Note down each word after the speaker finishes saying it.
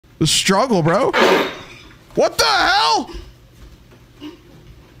The struggle, bro. What the hell?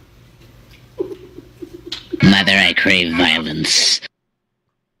 Mother, I crave violence.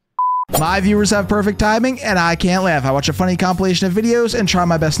 My viewers have perfect timing, and I can't laugh. I watch a funny compilation of videos and try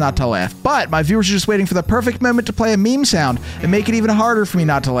my best not to laugh. But my viewers are just waiting for the perfect moment to play a meme sound and make it even harder for me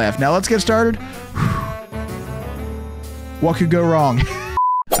not to laugh. Now let's get started. What could go wrong?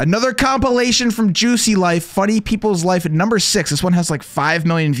 Another compilation from Juicy Life, Funny People's Life at number 6. This one has like 5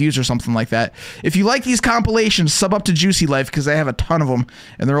 million views or something like that. If you like these compilations, sub up to Juicy Life because I have a ton of them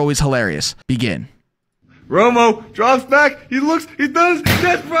and they're always hilarious. Begin. Romo drops back. He does.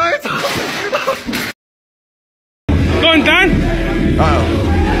 That's right. Going down. Uh-oh.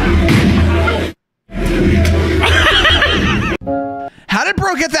 How did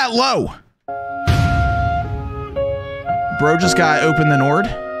bro get that low? Bro just got open the Nord.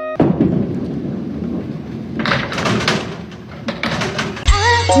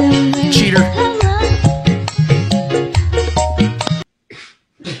 Cheater.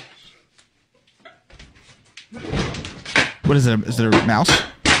 What is it? Is it a mouse?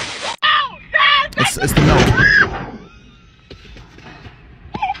 It's the milk.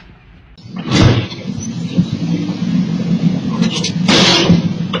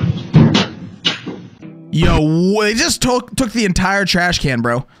 Yo, they just took the entire trash can,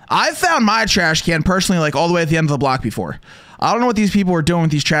 bro. I found my trash can personally like all the way at the end of the block before. I don't know what these people are doing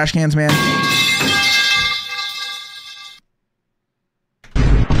with these trash cans, man.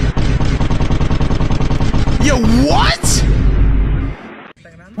 Yo, what?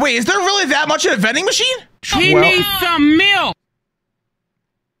 Wait, is there really that much in a vending machine? He needs some milk.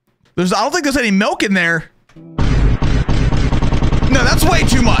 I don't think there's any milk in there. No, that's way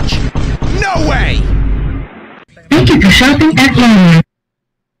too much. No way. Thank you for shopping at Walmart.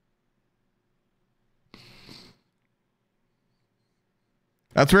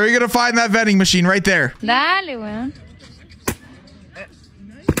 That's where you're gonna find that vending machine, right there. Dale, weón.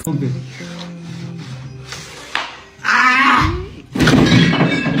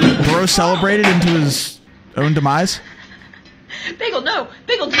 Bro celebrated into his own demise. Bagel, no!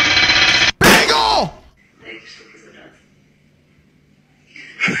 Bagel! Bagel!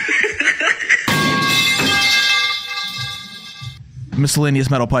 Miscellaneous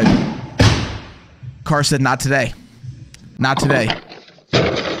metal pipe. Car said, not today. Not today.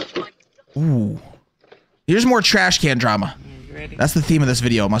 Ooh. Here's more trash can drama. That's the theme of this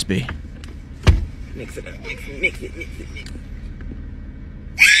video, it must be. Mix it up. Mix it.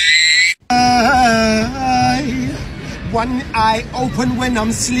 One eye open when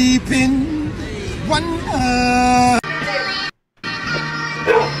I'm sleeping. One eye.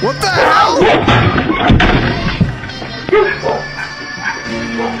 What the hell?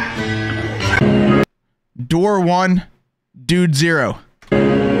 Door 1, dude 0. You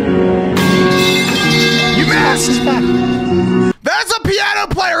missed! That's a piano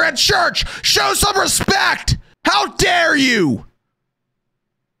player at church! Show some respect! How dare you!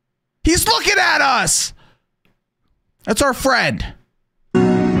 He's looking at us! That's our friend.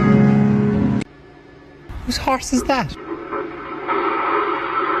 Whose horse is that?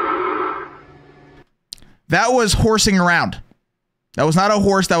 That was horsing around. That was not a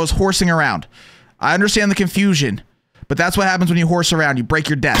horse, that was horsing around. I understand the confusion, but that's what happens when you horse around. You break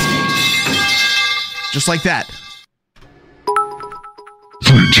your desk. Just like that.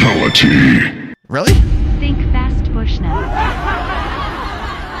 Fatality. Really? Think fast, Bushnell.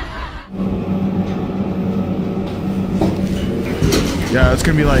 Yeah, it's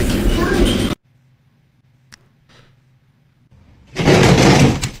gonna be like...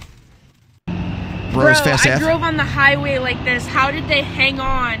 Bro, fast I F. drove on the highway like this. How did they hang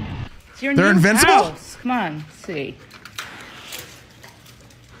on? It's your They're new invincible? house. Come on, let's see.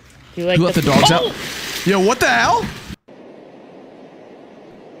 You like You let the dogs out? Yo, what the hell?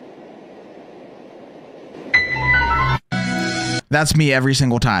 That's me every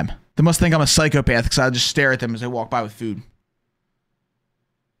single time. They must think I'm a psychopath because I just stare at them as they walk by with food.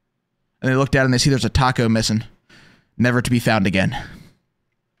 And they look down and they see there's a taco missing. Never to be found again.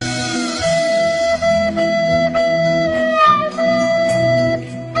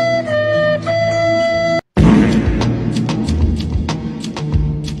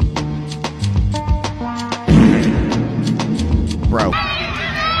 Bro.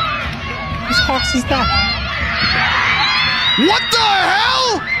 Whose horse is that? What the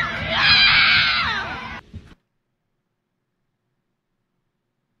hell?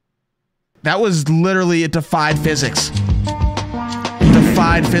 That was literally, it defied physics.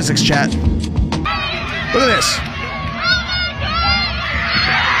 Defied physics, chat. Look at this.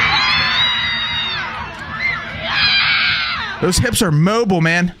 Those hips are mobile,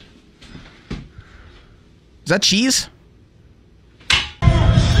 man. that cheese?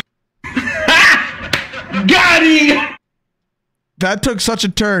 Got him! That took such a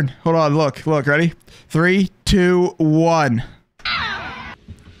turn. Hold on, look, ready? 3, 2, 1.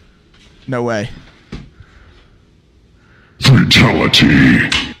 No way. Fatality.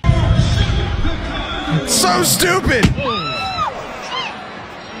 So stupid!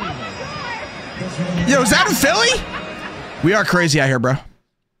 Yo, is that in Philly? We are crazy out here, bro.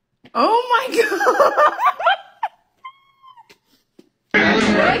 Oh my god.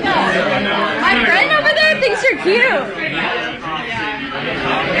 My friend over there thinks you're cute.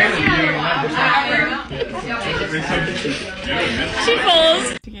 She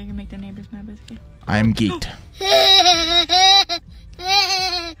falls. I can make the neighbors mad, but it's okay. I am geeked.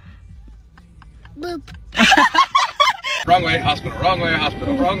 Wrong way, hospital. Wrong way,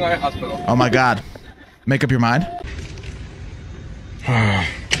 hospital. Wrong way, hospital. Oh my god. Make up your mind.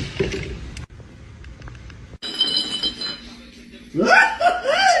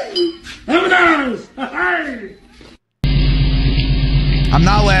 I'm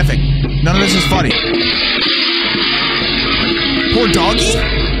not laughing. None of this is funny. Poor doggy?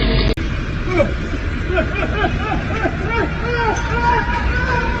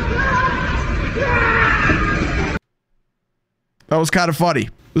 That was kind of funny.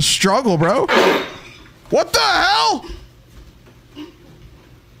 The struggle, bro. What the hell?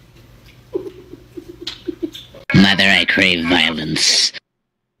 Mother, I crave violence.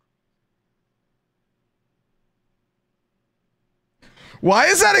 Why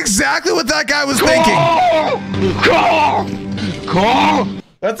is that exactly what that guy was thinking? Call!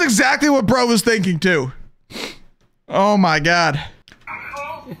 That's exactly what bro was thinking too. Oh my god.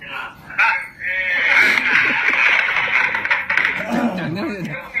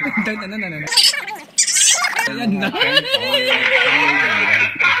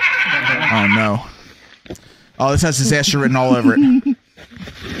 Oh no. Oh, this has disaster written all over it.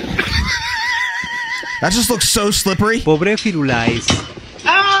 That just looks so slippery. Pobre Firulais.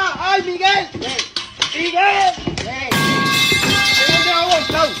 ¡Ah! ¡Ay, Miguel! ¡Miguel!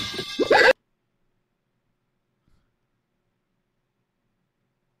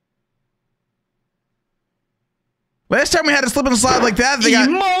 Last time we had a slip and slide like that, they got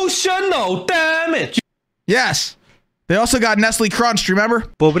Emotional damage. yes. They also got Nestle Crunch. Remember?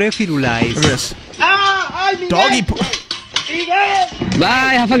 Pobre Firulais. Look at this. ¡Ah! ¡Ay, Miguel! Doggy. ¡Miguel!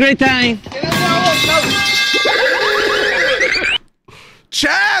 Bye, have a great time. Chad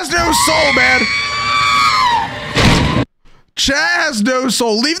has no soul, man. Chad has no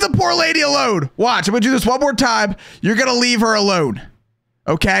soul. Leave the poor lady alone. Watch, I'm gonna do this one more time. You're gonna leave her alone.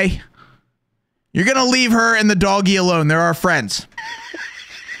 Okay? You're gonna leave her and the doggy alone. They're our friends.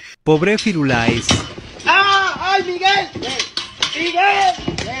 Pobre Firulais. ¡Ah! ¡Ay, Miguel! ¡Miguel!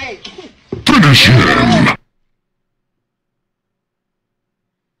 Finish him.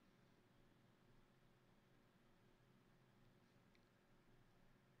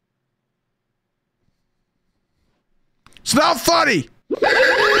 It's not funny.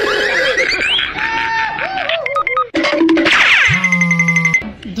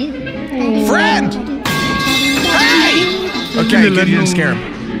 Friend! Hey! Okay, good, you didn't scare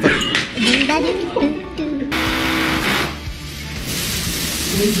him.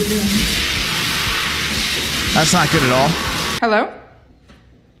 That's not good at all. Hello?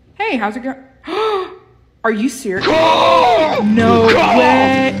 Hey, how's it going? Are you serious? No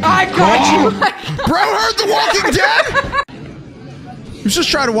way! I got you! Bro heard The Walking Dead? You just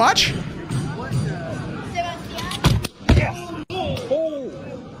try to watch?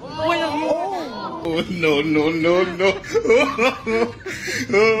 Oh, no, no, no, no.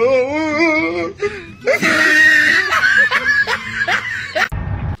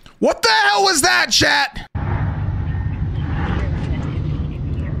 What the hell was that, chat?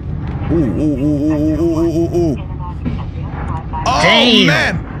 Ooh, ooh, ooh, ooh, ooh, ooh, ooh. Oh, Damn.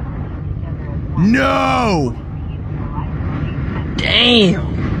 man. No.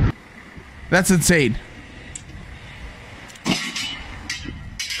 Damn. That's insane.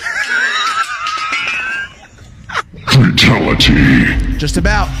 Fatality. Just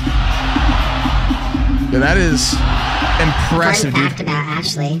about. Yeah, that is impressive, Fun fact dude. about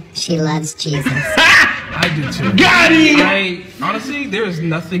Ashley, she loves Jesus. I do too. Got him! Honestly, there is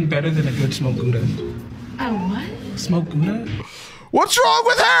nothing better than a good smoked Gouda. Oh, what? Smoked Gouda? What's wrong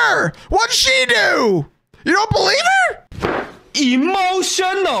with her? What'd she do? You don't believe her?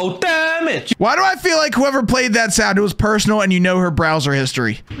 Emotional damage. Why do I feel like whoever played that sound, it was personal and you know her browser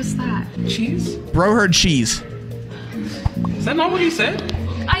history? What's that? Cheese? Bro heard cheese. Is that not what he said?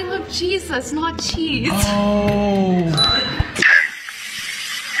 I love Jesus, not cheese. Oh. 9, 8,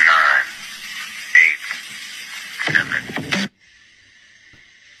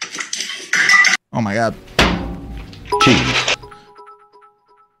 Oh my god. Cheese.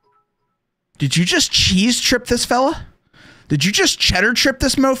 Did you just cheese trip this fella? Did you just cheddar trip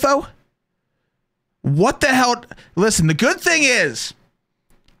this mofo? What the hell? Listen, the good thing is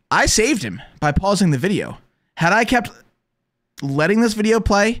I saved him by pausing the video. Had I kept letting this video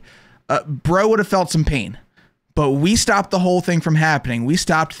play, bro would have felt some pain. But we stopped the whole thing from happening. We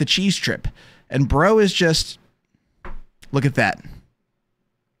stopped the cheese trip. And bro is just... Look at that.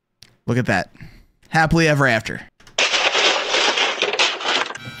 Look at that. Happily ever after.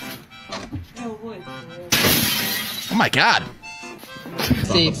 Oh my god.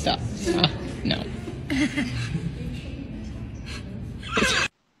 See, stop. No.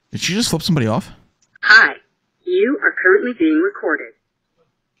 Did she just flip somebody off? Hi, you are currently being recorded.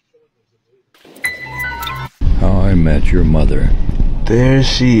 How I Met Your Mother. There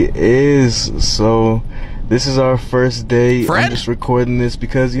she is. So, this is our first day. Fred? I'm just recording this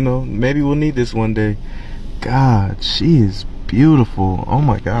because, you know, maybe we'll need this one day. God, she is beautiful. Oh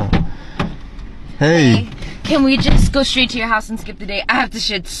my god. Hey. Can we just go straight to your house and skip the day? I have to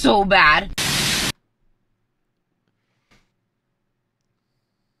shit so bad.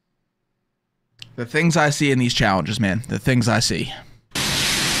 The things I see in these challenges, man. The things I see.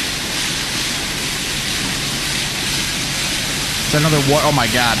 It's another what? Oh my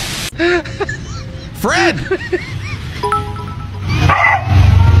god. Fred!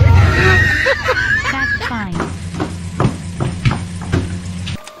 That's fine.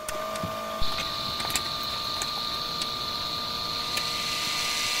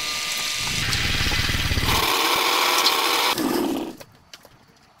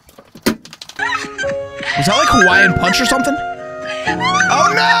 Was that like Hawaiian Punch or something?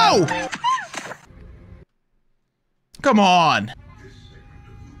 Oh no! Come on.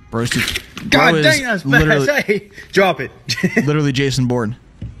 Bro's too... God Bro dang, that's fast. Hey, drop it. Literally Jason Bourne.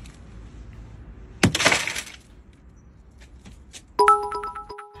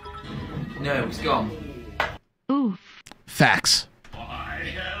 No, it's gone. Oof. Facts.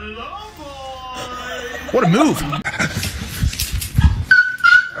 What a move.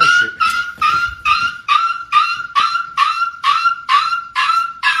 Oh shit.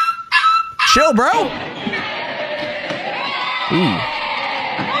 Chill, bro. Ooh.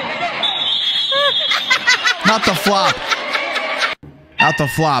 Not the flop. Not the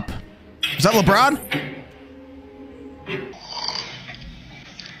flop. Is that LeBron?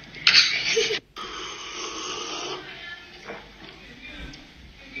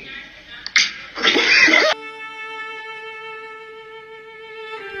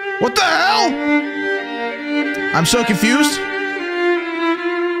 What the hell? I'm so confused.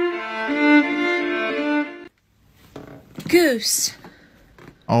 Goose.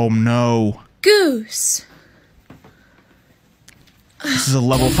 Oh no. Goose. This is a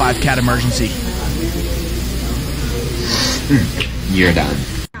level 5 cat emergency. You're done.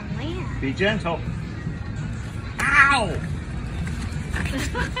 Be gentle. Ow!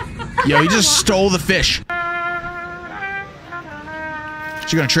 Yo, he just stole the fish.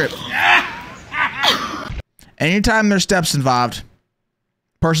 She's gonna trip. Anytime there's steps involved,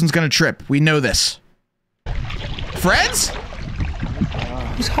 person's gonna trip. We know this. Friends?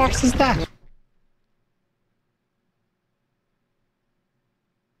 Whose horse is that?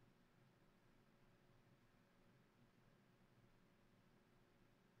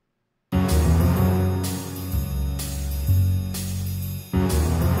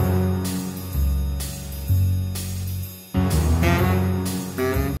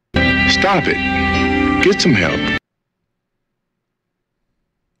 Stop it. Get some help.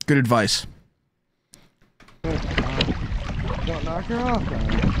 Good advice. Don't knock her off.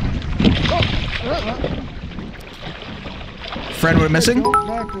 Friend, we're missing? Don't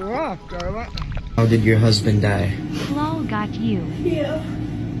knock her off, Darla. How did your husband die? Flo got you. Yeah.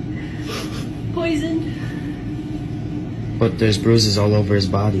 Poisoned. But there's bruises all over his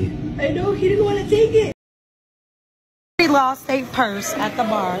body. I know, he didn't want to take it. He lost a purse at the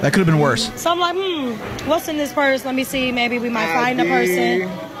bar. That could have been worse. So I'm like, what's in this purse? Let me see. Maybe we might find a person.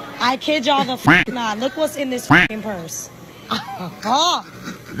 I kid y'all the f not. Look what's in this purse.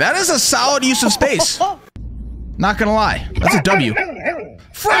 That is a solid use of space. Not gonna lie. That's a W.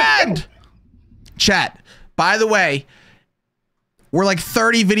 Friend! Chat. By the way, we're like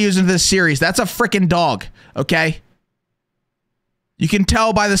 30 videos into this series. That's a freaking dog, okay? You can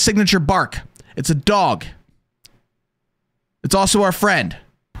tell by the signature bark. It's a dog. It's also our friend.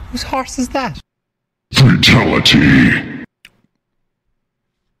 Whose horse is that? Fatality.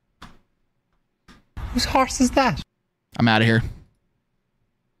 Whose horse is that? I'm out of here.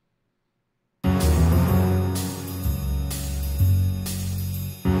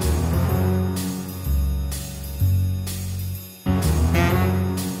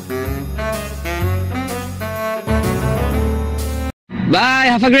 Bye,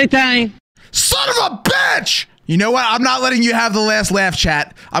 have a great time. Son of a bitch! You know what? I'm not letting you have the last laugh,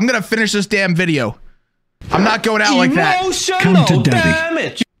 chat. I'm gonna finish this damn video. I'm not going out like that. Come to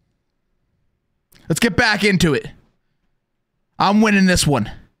daddy. Let's get back into it. I'm winning this one.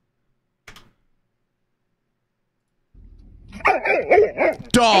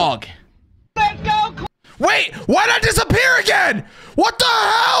 Dog. Wait, why'd I disappear again? What the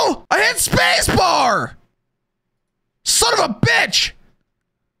hell? I hit spacebar. Son of a bitch.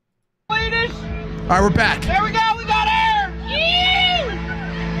 All right, we're back. There we go. We got air.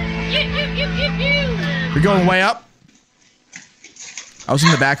 We're going way up. I was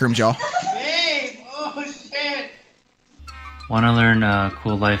in the back rooms, y'all. Oh shit. Want to learn a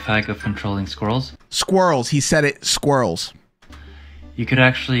cool life hack of controlling squirrels? Squirrels. He said it. Squirrels. You could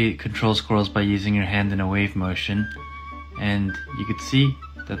actually control squirrels by using your hand in a wave motion, and you could see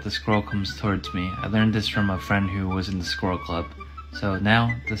that the squirrel comes towards me. I learned this from a friend who was in the squirrel club. So now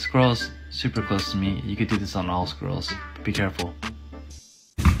the squirrel's super close to me. You could do this on all squirrels. Be careful.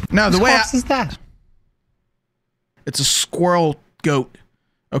 No, the way is that? It's a squirrel goat.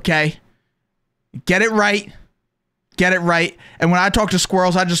 Okay? Get it right. Get it right. And when I talk to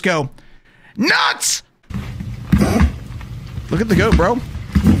squirrels, I just go, nuts! Look at the goat, bro.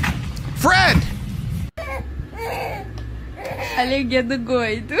 Friend! Alegria do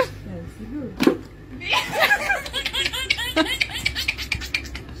goido.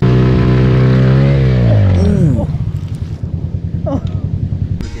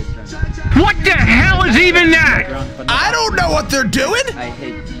 What the hell is even that? I don't know what they're doing. I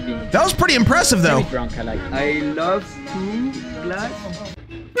hate being That was pretty impressive, though. drunk. I love to glass.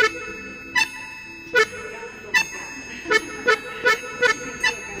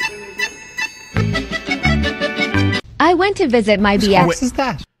 I went to visit my BF. What is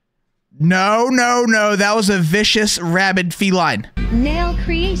that? No, no, no. That was a vicious, rabid feline. Nail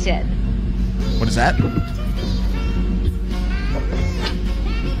creation. What is that?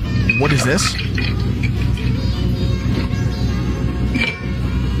 What is this?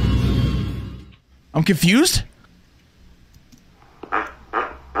 I'm confused.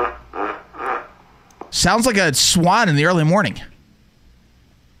 Sounds like a swan in the early morning.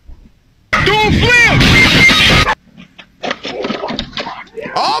 Don't flip!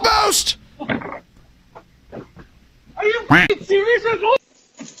 Almost! Are you serious?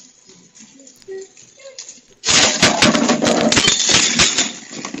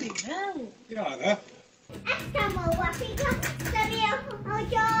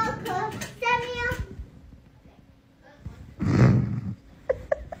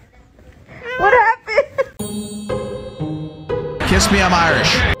 What happened? Kiss me, I'm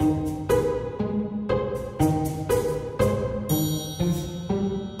Irish.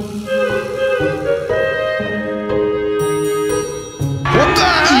 What the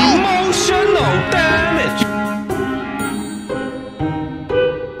hell? Emotional damage.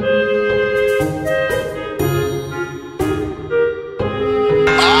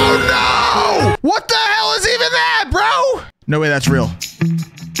 Oh no! What the hell is even that, bro? No way that's real.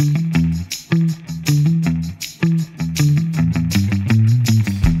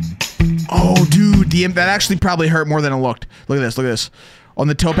 Oh, dude, that actually probably hurt more than it looked. Look at this, look at this. On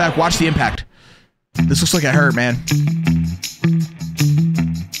the toe pack, watch the impact. This looks like it hurt, man.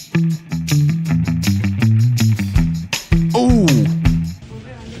 Ooh.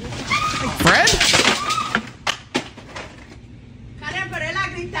 Fred?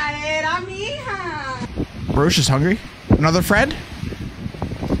 Brosh is hungry. Another friend?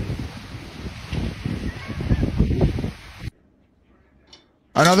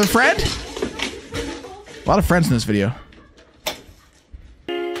 Another friend? A lot of friends in this video.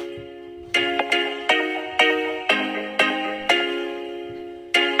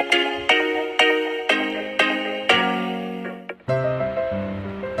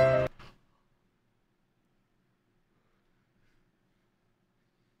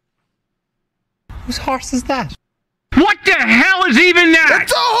 Whose horse is that? What the hell is even that?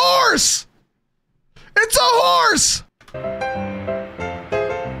 It's a horse! It's a horse!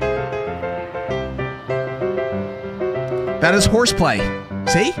 That is horseplay.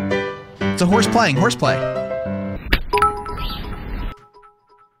 See? It's a horse playing horseplay.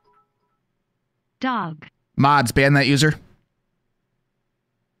 Dog. Mods, ban that user.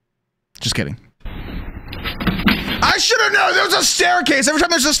 Just kidding. I should have known there was a staircase. Every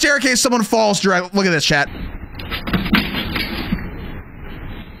time there's a staircase, someone falls through. Look at this, chat.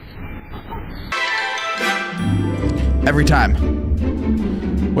 Every time.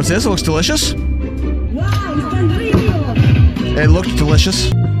 What's this? It looks delicious. It looked delicious.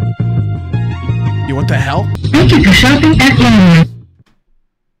 You, what the hell? Thank you for shopping at Walmart.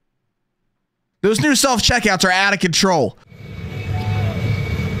 Those new self-checkouts are out of control.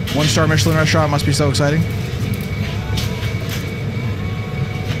 1-star Michelin restaurant must be so exciting.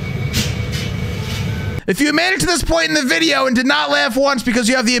 If you made it to this point in the video and did not laugh once because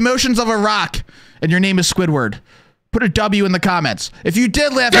you have the emotions of a rock and your name is Squidward, put a W in the comments. If you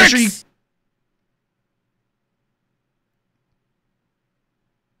did laugh, make sure you...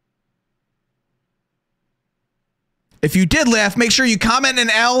 If you did laugh, make sure you comment an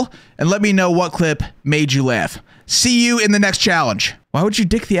L and let me know what clip made you laugh. See you in the next challenge. Why would you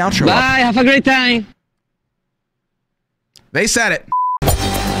dick the outro up? Bye, have a great time. They said it.